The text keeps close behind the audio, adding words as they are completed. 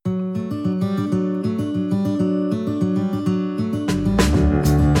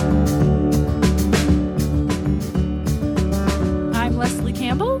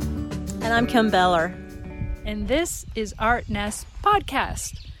I'm Kim Beller. And this is Art Nest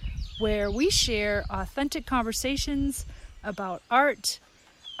Podcast, where we share authentic conversations about art,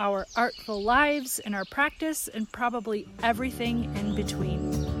 our artful lives and our practice, and probably everything in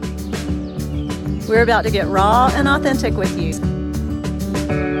between. We're about to get raw and authentic with you.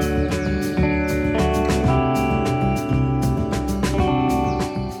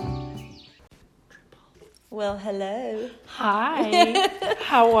 Well, hello. Hi.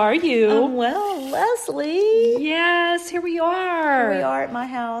 How are you? I'm well, Leslie. Yes, here we are. Here we are at my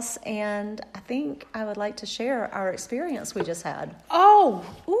house, and I think I would like to share our experience we just had. Oh,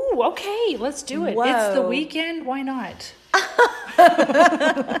 ooh, okay, let's do it. Whoa. It's the weekend. Why not?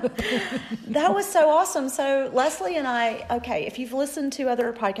 That was so awesome. So Leslie and I, if you've listened to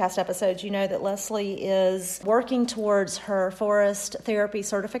other podcast episodes, you know that Leslie is working towards her forest therapy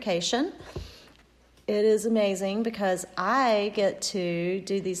certification. It is amazing because I get to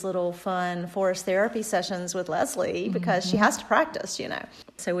do these little fun forest therapy sessions with Leslie because she has to practice, you know.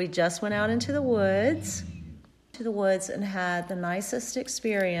 So we just went out into the woods and had the nicest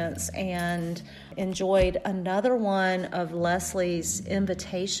experience and enjoyed another one of Leslie's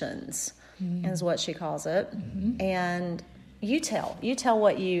invitations, is what she calls it. And you tell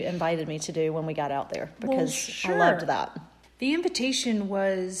what you invited me to do when we got out there, because I loved that. The invitation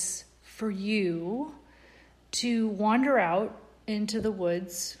was for you to wander out into the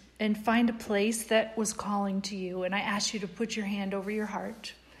woods and find a place that was calling to you. And I asked you to put your hand over your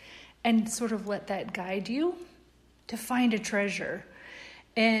heart and sort of let that guide you to find a treasure.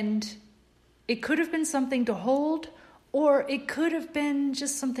 And it could have been something to hold, or it could have been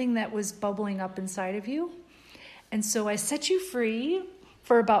just something that was bubbling up inside of you. And so I set you free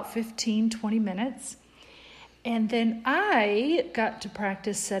for about 15, 20 minutes. And then I got to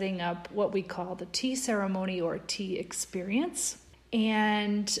practice setting up what we call the tea ceremony or tea experience.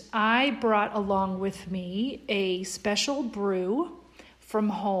 And I brought along with me a special brew from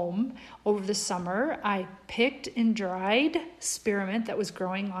home over the summer. I picked and dried spearmint that was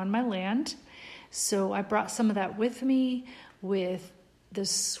growing on my land. So I brought some of that with me with the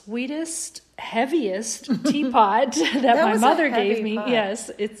sweetest, heaviest teapot that my mother gave me. Pot.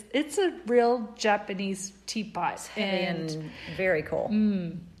 Yes, it's a real Japanese teapot. It's heavy and very cool.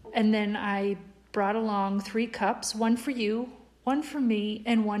 And then I brought along 3 cups, one for you, one for me,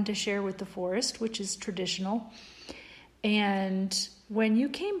 and one to share with the forest, which is traditional. And when you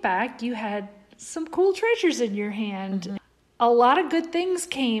came back, you had some cool treasures in your hand. A lot of good things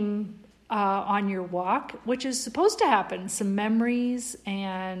came on your walk, which is supposed to happen. Some memories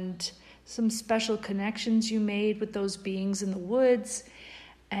and some special connections you made with those beings in the woods.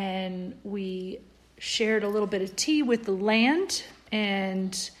 And we shared a little bit of tea with the land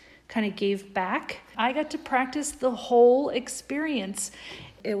and kind of gave back. I got to practice the whole experience.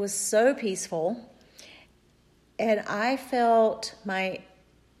 It was so peaceful. And I felt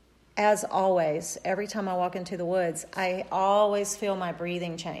as always, every time I walk into the woods, I always feel my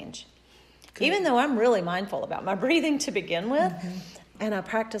breathing change. Good. Even though I'm really mindful about my breathing to begin with, and I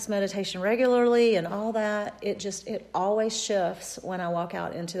practice meditation regularly and all that, it always shifts when I walk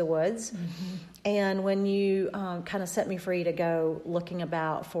out into the woods. And when you kind of set me free to go looking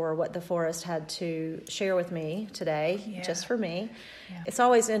about for what the forest had to share with me today, just for me, it's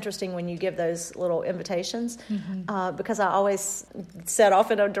always interesting when you give those little invitations because I always set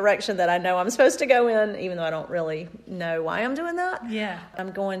off in a direction that I know I'm supposed to go in, even though I don't really know why I'm doing that. Yeah.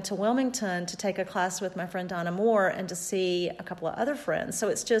 I'm going to Wilmington to take a class with my friend Donna Moore and to see a couple of other friends. So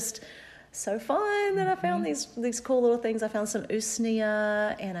it's just so fun that I found these cool little things. I found some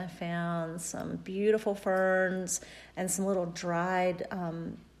usnea, and I found some beautiful ferns and some little dried,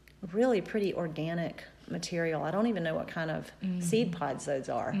 really pretty organic material. I don't even know what kind of seed pods those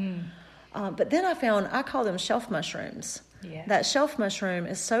are. But then I call them shelf mushrooms. Yeah. That shelf mushroom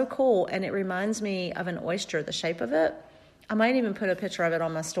is so cool, and it reminds me of an oyster, the shape of it. I might even put a picture of it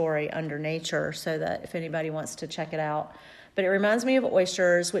on my story under nature so that if anybody wants to check it out. But it reminds me of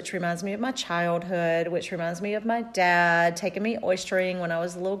oysters, which reminds me of my childhood, which reminds me of my dad taking me oystering when I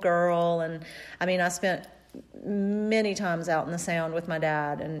was a little girl. And I mean, I spent many times out in the Sound with my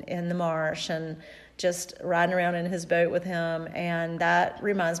dad and in the marsh and just riding around in his boat with him. And that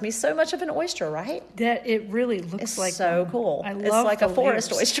reminds me so much of an oyster, right? That it really looks like so cool. I love it's like a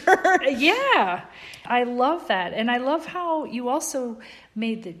forest oyster. Yeah, I love that. And I love how you also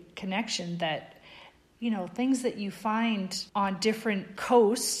made the connection that, you know, things that you find on different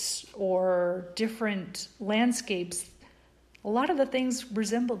coasts or different landscapes, a lot of the things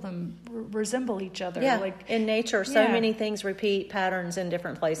resemble each other. Yeah, like in nature, so many things repeat patterns in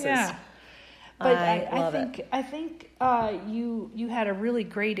different places. Yeah. But I love it. I think you had a really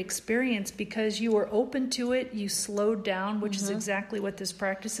great experience because you were open to it. You slowed down, which is exactly what this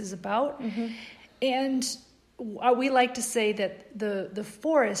practice is about. And we like to say that the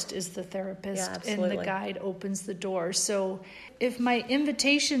forest is the therapist and the guide opens the door. So if my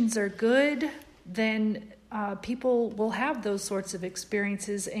invitations are good, then people will have those sorts of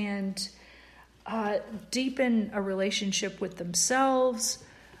experiences and deepen a relationship with themselves,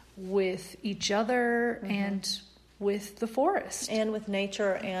 with each other, and with the forest. And with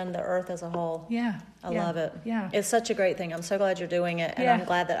nature and the earth as a whole. Yeah. I love it. Yeah. It's such a great thing. I'm so glad you're doing it. And I'm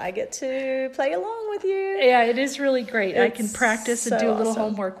glad that I get to play along with you. Yeah, it is really great. I can It's practice and so do a little awesome.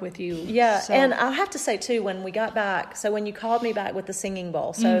 homework with you. Yeah, So- and I'll have to say, too, when we got back, so when you called me back with the singing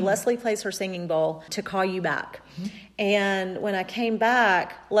bowl, so Leslie plays her singing bowl to call you back. And when I came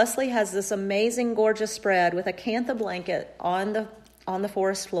back, Leslie has this amazing, gorgeous spread with a cantha blanket on the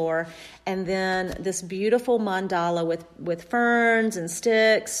forest floor, and then this beautiful mandala with ferns and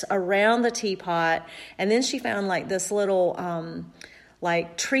sticks around the teapot. And then she found like this little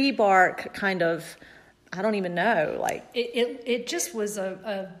like tree bark kind of, I don't even know, like It just was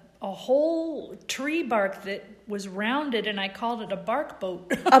a whole tree bark that was rounded, and I called it a bark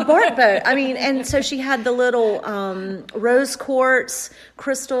boat. a bark boat. I mean, and so she had the little rose quartz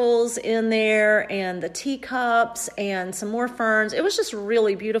crystals in there, and the teacups, and some more ferns. It was just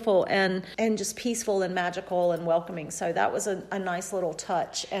really beautiful and just peaceful and magical and welcoming. So that was a nice little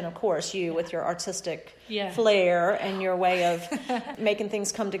touch. And of course, you with your artistic flair and your way of making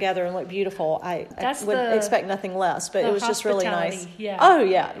things come together and look beautiful. I would expect nothing less, but it was just really nice. Yeah. Oh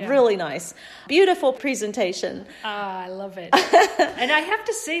yeah, really nice. Beautiful presentation. I love it. And I have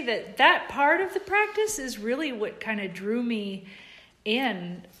to say that part of the practice is really what kind of drew me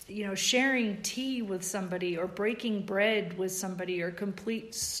in. You know, sharing tea with somebody or breaking bread with somebody or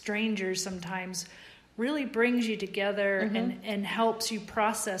complete strangers sometimes really brings you together and helps you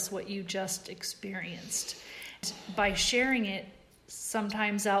process what you just experienced. By sharing it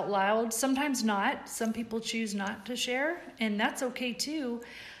sometimes out loud, sometimes not. Some people choose not to share, and that's okay too.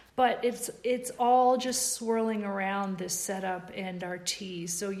 But it's all just swirling around this setup and our tea.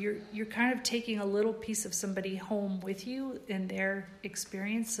 So you're kind of taking a little piece of somebody home with you in their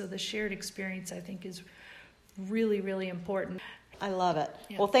experience. So the shared experience, I think, is really, really important. I love it.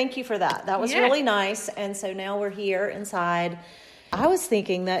 Yeah. Well, thank you for that. That was really nice. And so now we're here inside. I was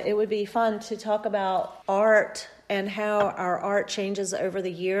thinking that it would be fun to talk about art and how our art changes over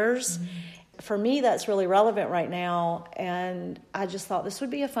the years. For me, that's really relevant right now. And I just thought this would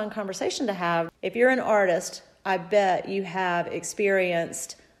be a fun conversation to have. If you're an artist, I bet you have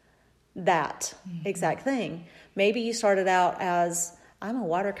experienced that exact thing. Maybe you started out as, I'm a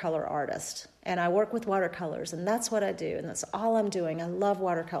watercolor artist and I work with watercolors and that's what I do and that's all I'm doing. I love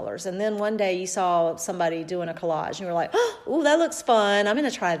watercolors. And then one day you saw somebody doing a collage and you were like, oh, that looks fun. I'm going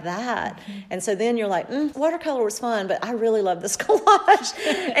to try that. And so then you're like, watercolor was fun, but I really love this collage.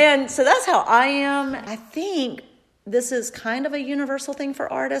 And so that's how I am. I think this is kind of a universal thing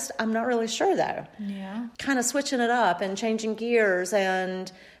for artists. I'm not really sure though. Yeah. Kind of switching it up and changing gears,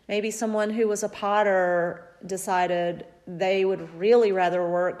 and maybe someone who was a potter decided they would really rather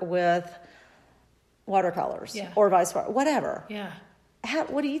work with watercolors or vice versa, whatever. Yeah.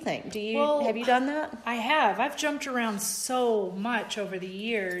 What do you think? Have you done that? I have. I've jumped around so much over the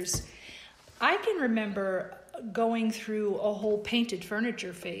years. I can remember going through a whole painted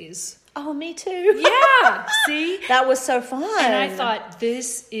furniture phase. Oh, me too. Yeah, see? That was so fun. And I thought,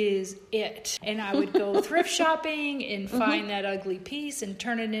 this is it. And I would go thrift shopping and find that ugly piece and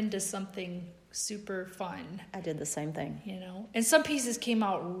turn it into something super fun. I did the same thing. You know, and some pieces came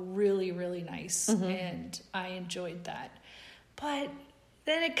out really, really nice, and I enjoyed that. But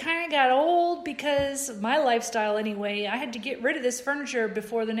then it kind of got old because my lifestyle anyway, I had to get rid of this furniture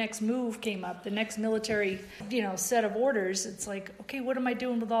before the next move came up, the next military, set of orders. It's like, okay, what am I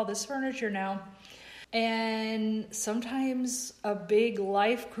doing with all this furniture now? And sometimes a big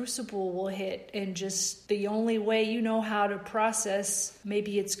life crucible will hit, and just the only way you know how to process,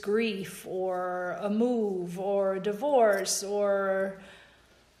 maybe it's grief or a move or a divorce or,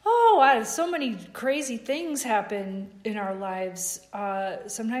 so many crazy things happen in our lives.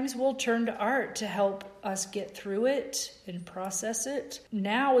 Sometimes we'll turn to art to help us get through it and process it.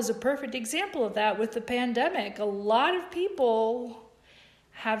 Now is a perfect example of that with the pandemic. A lot of people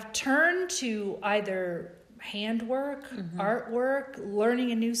have turned to either handwork, artwork,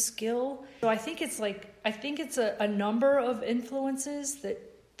 learning a new skill. So I think it's a number of influences that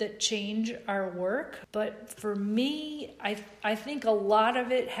change our work. But for me, I think a lot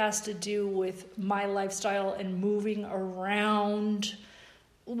of it has to do with my lifestyle and moving around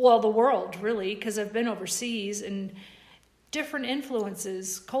well, the world, really, because I've been overseas, and different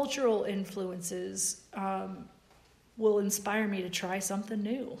influences, cultural influences, will inspire me to try something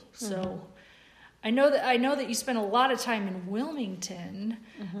new. So I know that you spent a lot of time in Wilmington.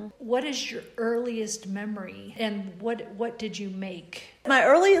 What is your earliest memory, and what did you make? My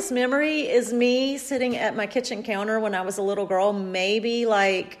earliest memory is me sitting at my kitchen counter when I was a little girl, maybe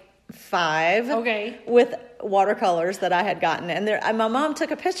like 5. Okay. With watercolors that I had gotten. And my mom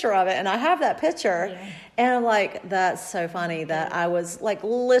took a picture of it, and I have that picture. Yeah. And I'm like, that's so funny that I was like,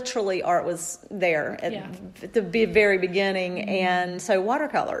 literally art was there at the very beginning. And so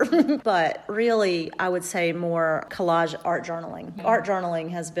watercolor. But really, I would say more collage art journaling. Art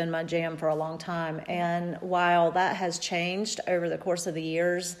journaling has been my jam for a long time. And while that has changed over the course of the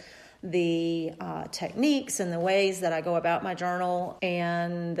years, the techniques and the ways that I go about my journal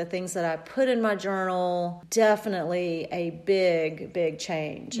and the things that I put in my journal, definitely a big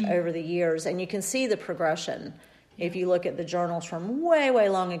change over the years. And you can see the progression if you look at the journals from way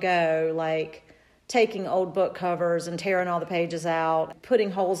long ago, like taking old book covers and tearing all the pages out,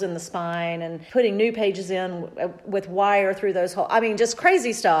 putting holes in the spine and putting new pages in with wire through those holes. I mean, just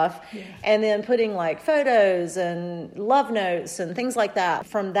crazy stuff. Yeah. And then putting like photos and love notes and things like that.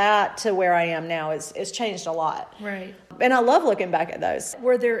 From that to where I am now, it's changed a lot. Right. And I love looking back at those.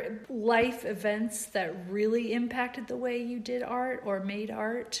 Were there life events that really impacted the way you did art or made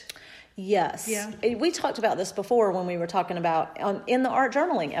art? Yes. Yeah. We talked about this before when we were talking about in the art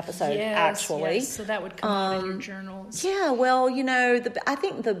journaling episode, actually. Yes. So that would come out in your journals. Yeah, well, I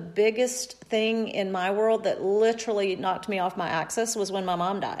think the biggest thing in my world that literally knocked me off my axis was when my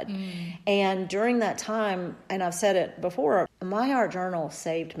mom died. And during that time, and I've said it before, my art journal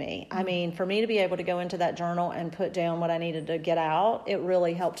saved me. I mean, for me to be able to go into that journal and put down what I needed to get out, it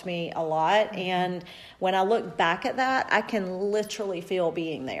really helped me a lot. And when I look back at that, I can literally feel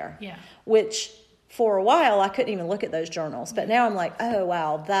being there. Yeah. Which for a while I couldn't even look at those journals. But now I'm like, oh,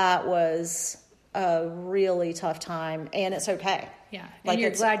 wow, that was a really tough time. And it's okay. Yeah. And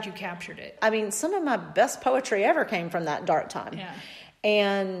you're glad you captured it. I mean, some of my best poetry ever came from that dark time. Yeah.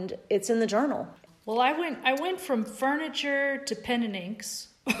 And it's in the journal. Well, I went from furniture to pen and inks.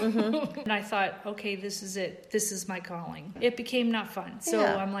 And I thought, okay, this is it. This is my calling. It became not fun. So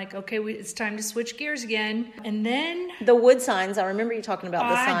I'm like, okay, it's time to switch gears again. And then the wood signs, I remember you talking about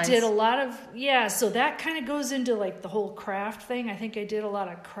the signs. I did a lot of, so that kind of goes into like the whole craft thing. I think I did a lot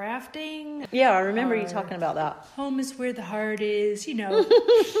of crafting. Yeah, I remember you talking about that. Home is where the heart is,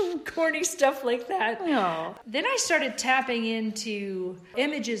 corny stuff like that. Oh. Then I started tapping into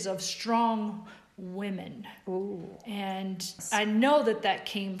images of strong women. Ooh. And I know that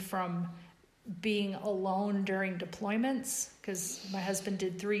came from being alone during deployments, because my husband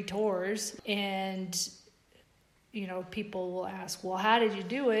did 3 tours, and people will ask, well, how did you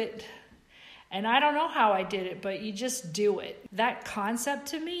do it? And I don't know how I did it, but you just do it. That concept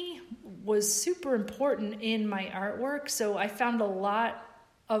to me was super important in my artwork. So I found a lot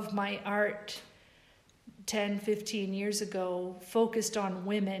of my art 10, 15 years ago focused on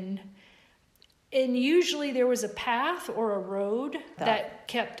women. And usually there was a path or a road that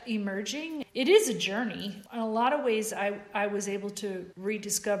kept emerging. It is a journey. In a lot of ways, I was able to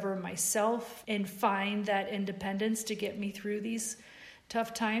rediscover myself and find that independence to get me through these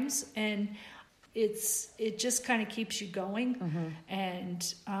tough times. And it just kind of keeps you going.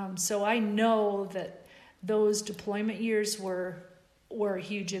 And so I know that those deployment years were a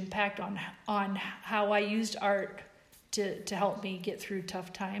huge impact on how I used art to help me get through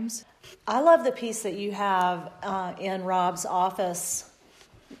tough times. I love the piece that you have in Rob's office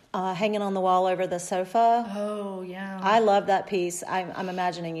hanging on the wall over the sofa. Oh, yeah. I love that piece. I'm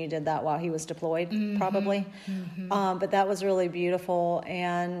imagining you did that while he was deployed, probably. But that was really beautiful.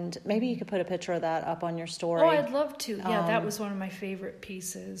 And maybe you could put a picture of that up on your story. Oh, I'd love to. Yeah, that was one of my favorite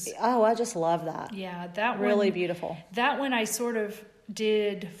pieces. Oh, I just love that. Yeah, that one. Really beautiful. That one I sort of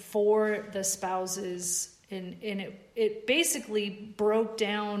did for the spouses. And it basically broke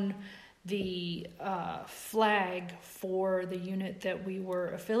down the flag for the unit that we were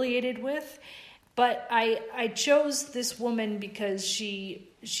affiliated with. But I chose this woman because she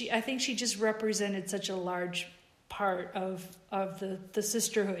I think she just represented such a large part of the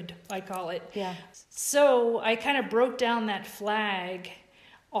sisterhood, I call it. Yeah. So I kind of broke down that flag,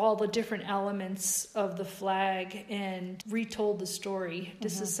 all the different elements of the flag, and retold the story,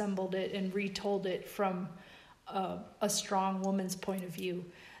 disassembled it and retold it from a strong woman's point of view.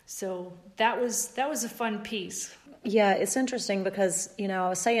 So that was a fun piece. Yeah, it's interesting because, I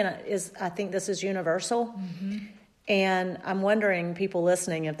was saying I think this is universal. And I'm wondering, people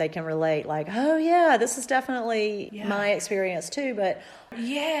listening, if they can relate, like, oh yeah, this is definitely my experience too. But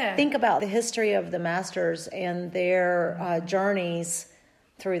think about the history of the masters and their journeys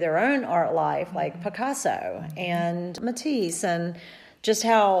through their own art life, like Picasso and Matisse, and just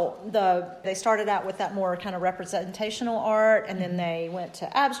how they started out with that more kind of representational art, and then they went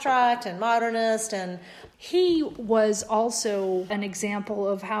to abstract and modernist. And he was also an example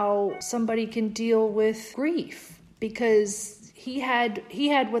of how somebody can deal with grief, because he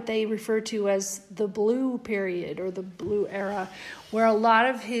had what they refer to as the blue period or the blue era, where a lot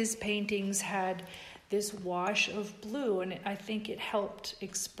of his paintings had this wash of blue, and I think it helped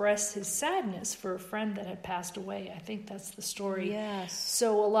express his sadness for a friend that had passed away. I think that's the story. Yes.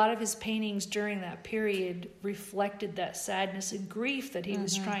 So a lot of his paintings during that period reflected that sadness and grief that he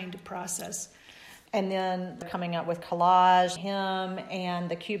was trying to process. And then coming up with collage, him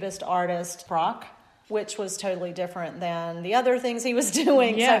and the Cubist artist Braque, which was totally different than the other things he was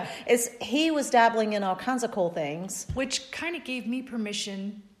doing. Yeah. So he was dabbling in all kinds of cool things. Which kind of gave me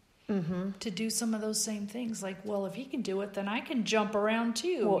permission to do some of those same things. Like, well, if he can do it, then I can jump around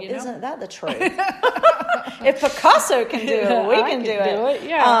too. Well, you know? isn't that the truth? If Picasso can do it, we can do it.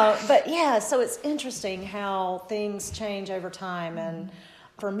 Yeah. But yeah, so it's interesting how things change over time. And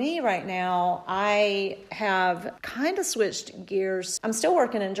for me right now, I have kind of switched gears. I'm still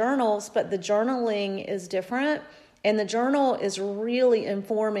working in journals, but the journaling is different. And the journal is really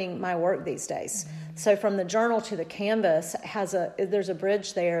informing my work these days. So from the journal to the canvas, there's a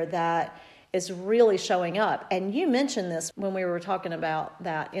bridge there that is really showing up. And you mentioned this when we were talking about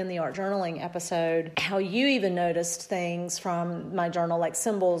that in the art journaling episode, how you even noticed things from my journal, like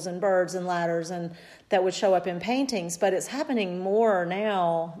symbols and birds and ladders, and that would show up in paintings. But it's happening more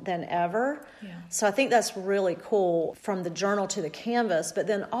now than ever. Yeah. So I think that's really cool, from the journal to the canvas. But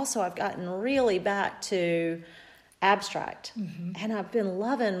then also I've gotten really back to abstract, and I've been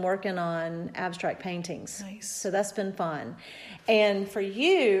loving working on abstract paintings. Nice. So that's been fun. And for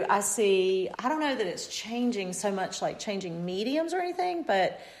you, I don't know that it's changing so much, like changing mediums or anything,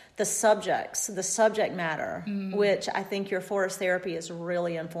 but the subject matter, which I think your forest therapy is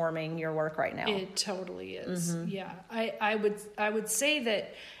really informing your work right now. It totally is. Yeah. I would say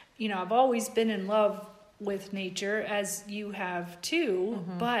that, I've always been in love with nature, as you have too,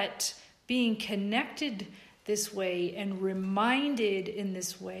 but being connected this way and reminded in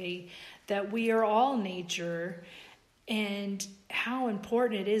this way that we are all nature, and how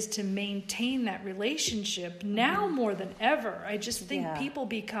important it is to maintain that relationship now more than ever. I just think people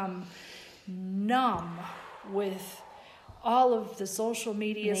become numb with all of the social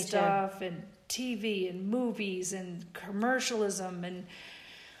media stuff and TV and movies and commercialism and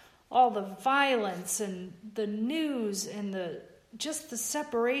all the violence and the news and the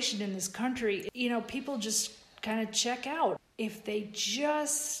separation in this country. People just kind of check out. If they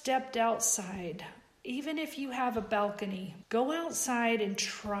just stepped outside, even if you have a balcony, go outside and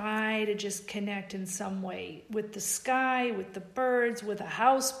try to just connect in some way with the sky, with the birds, with a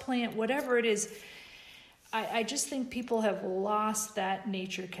house plant, whatever it is. I just think people have lost that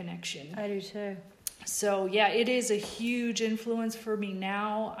nature connection. I do too. So yeah, it is a huge influence for me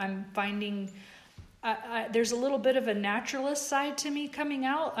now. I'm finding there's a little bit of a naturalist side to me coming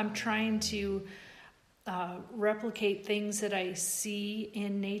out. I'm trying to replicate things that I see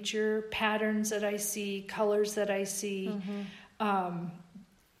in nature, patterns that I see, colors that I see.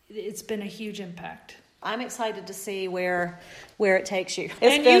 It's been a huge impact. I'm excited to see where it takes you.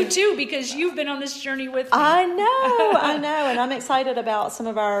 You too, because you've been on this journey with me. I know, and I'm excited about some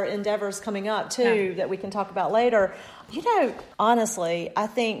of our endeavors coming up too, that we can talk about later. Honestly, I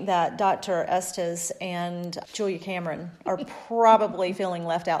think that Dr. Estes and Julia Cameron are probably feeling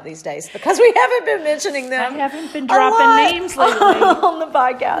left out these days, because we haven't been mentioning them. I haven't been dropping names lately on the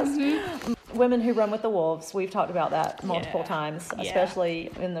podcast. Women Who Run with the Wolves. We've talked about that multiple times,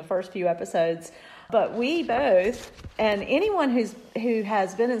 especially in the first few episodes. But we both, and anyone who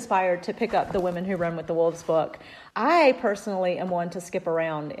has been inspired to pick up the Women Who Run with the Wolves book, I personally am one to skip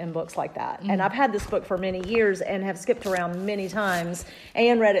around in books like that. And I've had this book for many years and have skipped around many times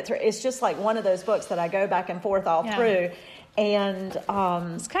and read it through. It's just like one of those books that I go back and forth all through. And it's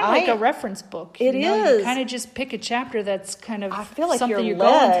kind of like a reference book. It is. You kind of just pick a chapter that's kind of I feel like something you're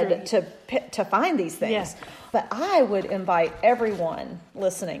led going through to find these things. Yeah. But I would invite everyone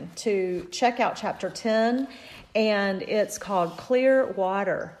listening to check out chapter 10, and it's called Clear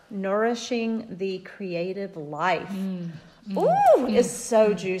Water, Nourishing the Creative Life. Ooh, it's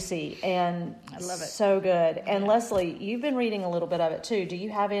so juicy and I love it. So good. And Leslie, you've been reading a little bit of it too. Do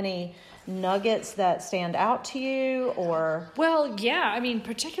you have any nuggets that stand out to you, or? Well, yeah, I mean,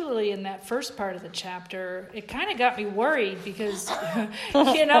 particularly in that first part of the chapter, it kind of got me worried because,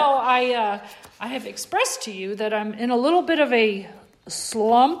 I have expressed to you that I'm in a little bit of a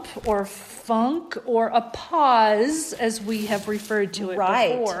slump or funk or a pause, as we have referred to it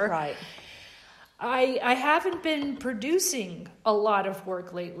before. Right. I haven't been producing a lot of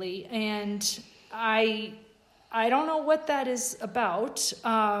work lately, and I don't know what that is about.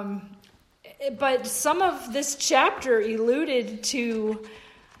 But some of this chapter alluded to,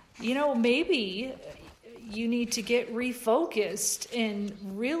 maybe you need to get refocused and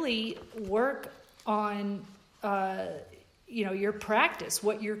really work on, your practice,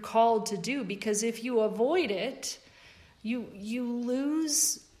 what you're called to do. Because if you avoid it, you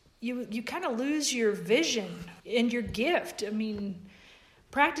kind of lose your vision and your gift. I mean,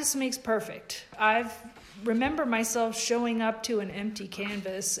 practice makes perfect. Remember myself showing up to an empty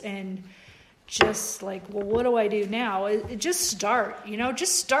canvas and just like, well, what do I do now? Just start,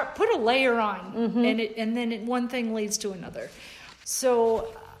 put a layer on, and then one thing leads to another.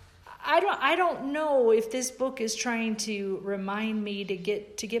 So I don't know if this book is trying to remind me to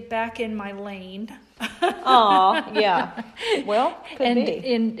get back in my lane. Aw, yeah. Well, could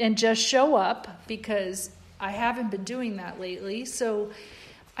be. And just show up, because I haven't been doing that lately. So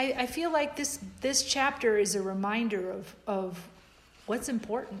I feel like this chapter is a reminder of what's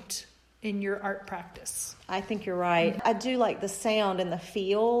important in your art practice. I think you're right. I do like the sound and the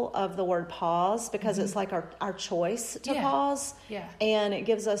feel of the word pause, because it's like our choice to pause. Yeah. And it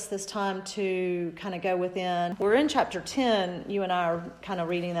gives us this time to kind of go within. We're in chapter 10. You and I are kind of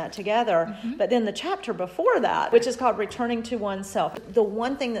reading that together. But then the chapter before that, which is called Returning to Oneself. The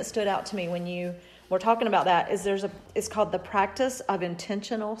one thing that stood out to me when you were talking about that is it's called the practice of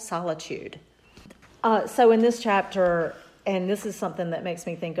intentional solitude. So in this chapter, and this is something that makes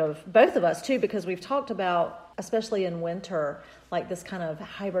me think of both of us too, because we've talked about, especially in winter, like this kind of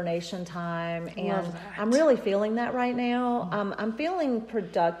hibernation time. And I'm really feeling that right now. I'm feeling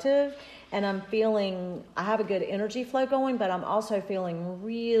productive, and I have a good energy flow going, but I'm also feeling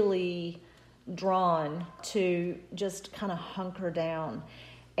really drawn to just kind of hunker down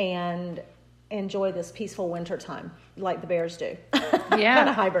and enjoy this peaceful winter time like the bears do. Yeah. Kind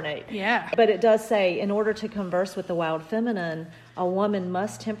of hibernate. Yeah. But it does say, in order to converse with the wild feminine, a woman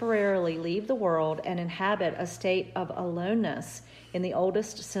must temporarily leave the world and inhabit a state of aloneness in the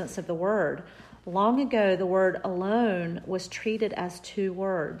oldest sense of the word. Long ago, the word alone was treated as two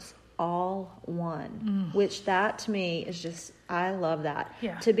words, all one, which that to me is just, I love that.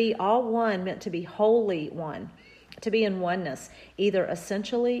 Yeah. To be all one meant to be wholly one, to be in oneness, either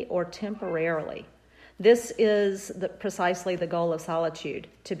essentially or temporarily. This is precisely the goal of solitude,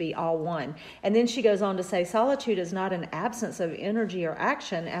 to be all one. And then she goes on to say, solitude is not an absence of energy or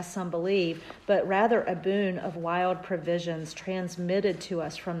action, as some believe, but rather a boon of wild provisions transmitted to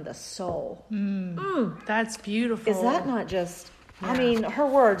us from the soul. That's beautiful. Is that not just... Yeah. I mean, her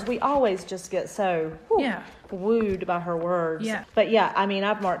words, we always just get so wooed by her words. Yeah. But yeah, I mean,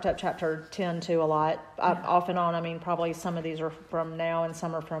 I've marked up chapter 10 too a lot, off and on. I mean, probably some of these are from now and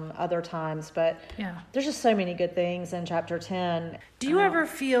some are from other times, but there's just so many good things in chapter 10. Do you ever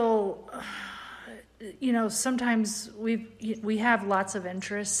feel, sometimes we have lots of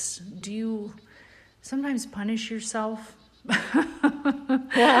interests. Do you sometimes punish yourself?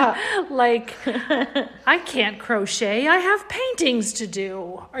 Like, I can't crochet, I have paintings to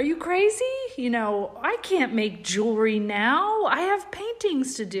do. Are you crazy? I can't make jewelry now, I have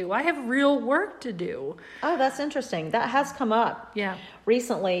paintings to do, I have real work to do. Oh, that's interesting. That has come up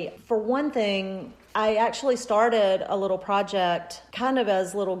recently. For one thing, I actually started a little project kind of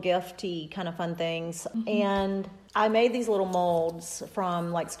as little gifty kind of fun things, and I made these little molds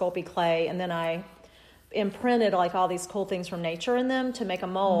from like Sculpey clay, and then I imprinted like all these cool things from nature in them to make a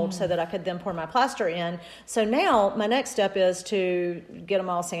mold so that I could then pour my plaster in. So now my next step is to get them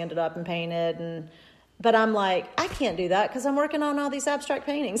all sanded up and painted. But I'm like, I can't do that because I'm working on all these abstract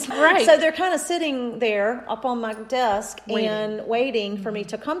paintings. Right. So they're kind of sitting there up on my desk and waiting for me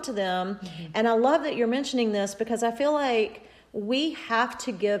to come to them. And I love that you're mentioning this because I feel like we have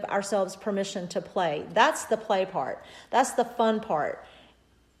to give ourselves permission to play. That's the play part. That's the fun part.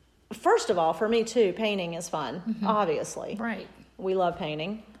 First of all, for me too, painting is fun, obviously. Right. We love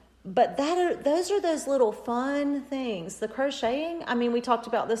painting. But those are those little fun things. The crocheting, I mean, we talked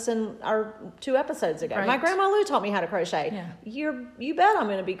about this in our 2 episodes ago. Right. My grandma Lou taught me how to crochet. Yeah. You bet I'm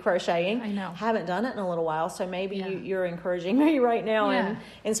going to be crocheting. I know. Haven't done it in a little while, so maybe Yeah. you're encouraging me right now Yeah. and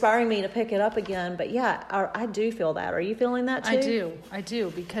inspiring me to pick it up again. But yeah, I do feel that. Are you feeling that too? I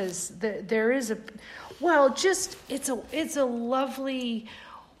do, because there is it's a lovely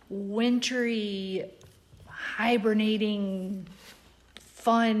wintry hibernating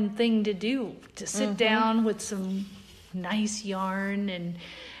fun thing to do, to sit down with some nice yarn and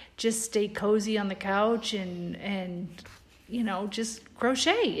just stay cozy on the couch and just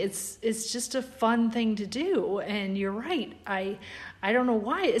crochet. It's just a fun thing to do. And you're right. I don't know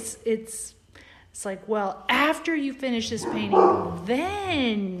why it's like, well, after you finish this painting,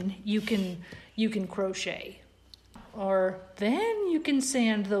 then you can crochet, or then you can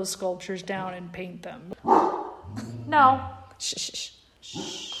sand those sculptures down and paint them. No. Shh, shh,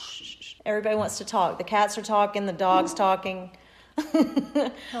 shh. Everybody wants to talk. The cats are talking, the dog's talking.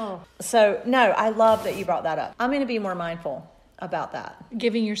 So, no, I love that you brought that up. I'm going to be more mindful about that.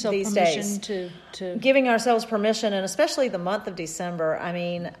 Giving yourself These permission days. to Giving ourselves permission, and especially the month of December. I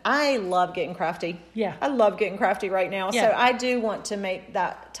mean, I love getting crafty. Yeah. I love getting crafty right now. Yeah. So I do want to make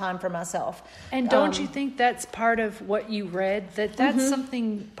that time for myself. And don't you think that's part of what you read? That's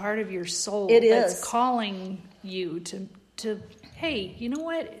something part of your soul It that's is. calling you to hey, you know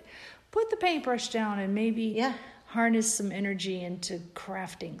what? Put the paintbrush down and maybe harness some energy into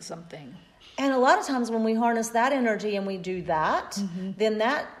crafting something. And a lot of times when we harness that energy and we do that, then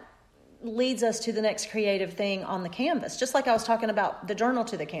that leads us to the next creative thing on the canvas. Just like I was talking about the journal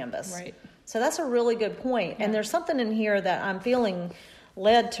to the canvas. Right. So that's a really good point. And there's something in here that I'm feeling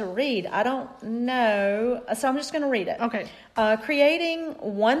led to read. I don't know. So I'm just going to read it. Okay. Creating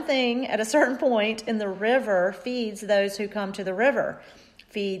one thing at a certain point in the river feeds those who come to the river,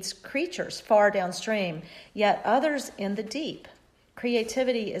 feeds creatures far downstream, yet others in the deep.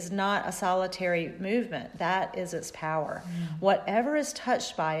 Creativity is not a solitary movement. That is its power. Whatever is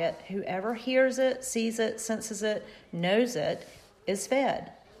touched by it, whoever hears it, sees it, senses it, knows it, is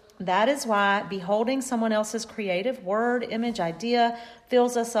fed. That is why beholding someone else's creative word, image, idea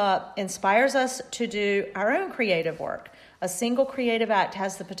fills us up, inspires us to do our own creative work. A single creative act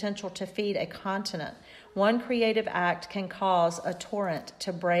has the potential to feed a continent. One creative act can cause a torrent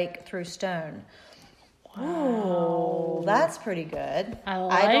to break through stone. Wow. Ooh, that's pretty good.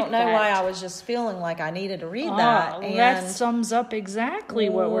 I don't know why I was just feeling like I needed to read that. And that sums up exactly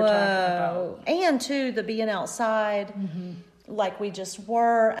what we're talking about. And too, the being outside, like we just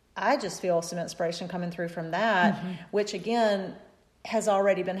were. I just feel some inspiration coming through from that, which again has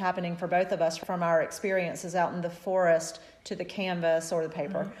already been happening for both of us from our experiences out in the forest to the canvas or the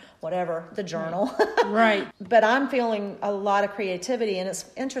paper, whatever, the journal. Right. But I'm feeling a lot of creativity, and it's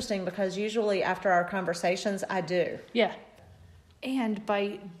interesting because usually after our conversations, I do. Yeah. And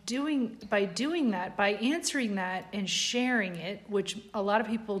by doing that, by answering that and sharing it, which a lot of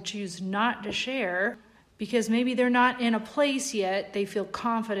people choose not to share because maybe they're not in a place yet, they feel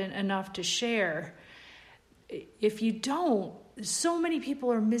confident enough to share. If you don't, so many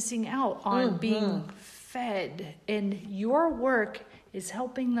people are missing out on being fed, and your work is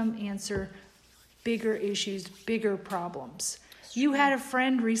helping them answer bigger issues, bigger problems. You had a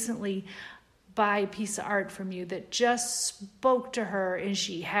friend recently buy a piece of art from you that just spoke to her and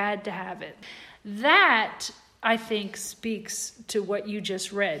she had to have it. That, I think, speaks to what you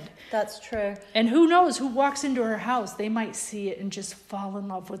just read. That's true. And who knows who walks into her house, they might see it and just fall in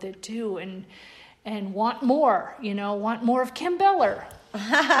love with it too and want more, want more of Kim Beller.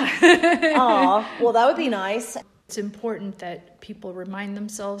 Aw, well, that would be nice. It's important that people remind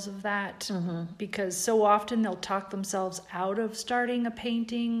themselves of that because so often they'll talk themselves out of starting a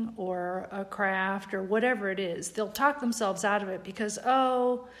painting or a craft or whatever it is. They'll talk themselves out of it because,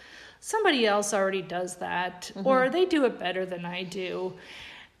 somebody else already does that or they do it better than I do.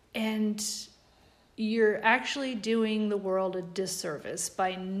 And you're actually doing the world a disservice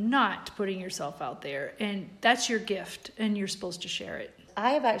by not putting yourself out there. And that's your gift and you're supposed to share it.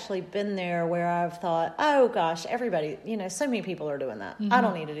 I have actually been there where I've thought, oh gosh, everybody, so many people are doing that. I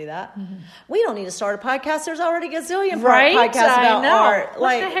don't need to do that. We don't need to start a podcast. There's already a gazillion podcasts about art.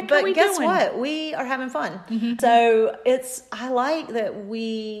 What the heck are we guess doing? What? We are having fun. So I like that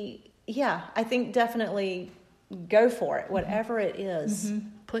I think definitely go for it, whatever it is.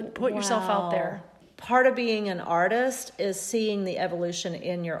 Put yourself out there. Part of being an artist is seeing the evolution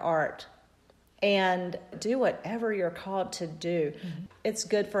in your art. And do whatever you're called to do. It's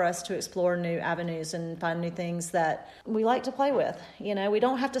good for us to explore new avenues and find new things that we like to play with. We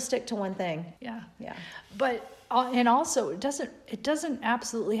don't have to stick to one thing. Yeah. Yeah. But And also, it doesn't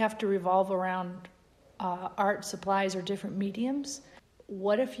absolutely have to revolve around art supplies or different mediums.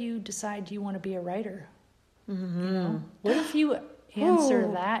 What if you decide you want to be a writer? Mm-hmm. You know? What if you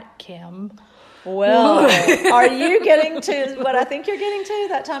answer that, Kim? Well, are you getting to what I think you're getting to?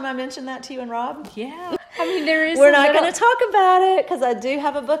 That time I mentioned that to you and Rob? Yeah. I mean, there is. We're not going to talk about it because I do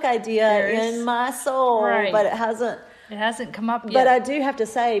have a book idea in my soul, but it hasn't come up yet. But I do have to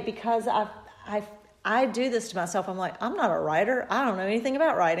say, because I do this to myself, I'm like, I'm not a writer. I don't know anything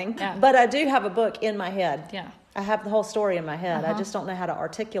about writing. Yeah. But I do have a book in my head. Yeah. I have the whole story in my head. I just don't know how to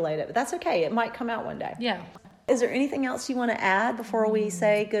articulate it. But that's okay. It might come out one day. Yeah. Is there anything else you want to add before we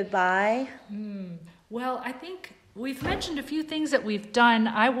say goodbye? Well, I think we've mentioned a few things that we've done.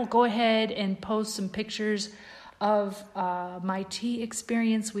 I will go ahead and post some pictures of my tea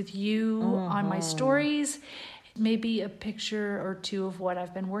experience with you on my stories. Maybe a picture or two of what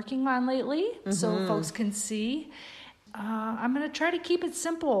I've been working on lately so folks can see. I'm going to try to keep it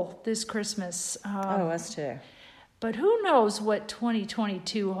simple this Christmas. Us too. But who knows what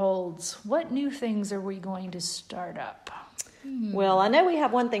 2022 holds? What new things are we going to start up? Well, I know we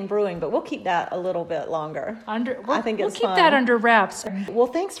have one thing brewing, but we'll keep that a little bit longer. I think we'll keep that under wraps. Well,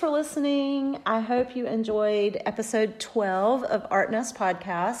 thanks for listening. I hope you enjoyed episode 12 of Art Nest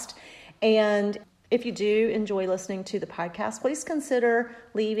Podcast. And if you do enjoy listening to the podcast, please consider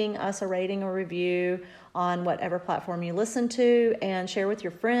leaving us a rating or review on whatever platform you listen to, and share with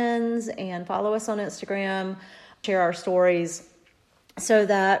your friends, and follow us on Instagram, share our stories so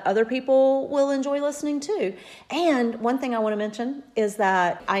that other people will enjoy listening too. And one thing I want to mention is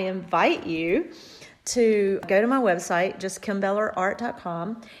that I invite you to go to my website, just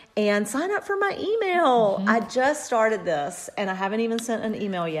kimbellerart.com, and sign up for my email. I just started this, and I haven't even sent an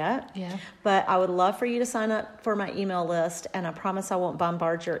email yet. Yeah. But I would love for you to sign up for my email list, and I promise I won't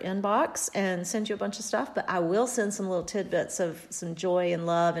bombard your inbox and send you a bunch of stuff, but I will send some little tidbits of some joy and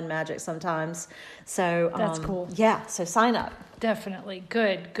love and magic sometimes. So that's cool. Yeah, so sign up. Definitely.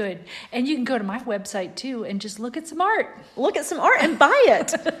 Good. And you can go to my website too and just look at some art. Look at some art and buy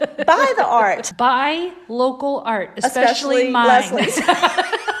it. Buy the art. Buy local art, especially mine. Leslie's.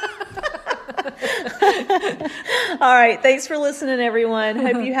 All right. Thanks for listening, everyone.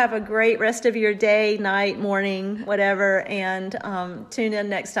 Hope you have a great rest of your day, night, morning, whatever. And tune in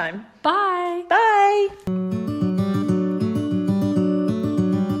next time. Bye. Bye.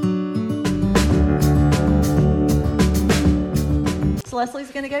 So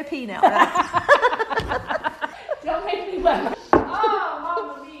Leslie's going to go pee now. Right? Don't make me laugh.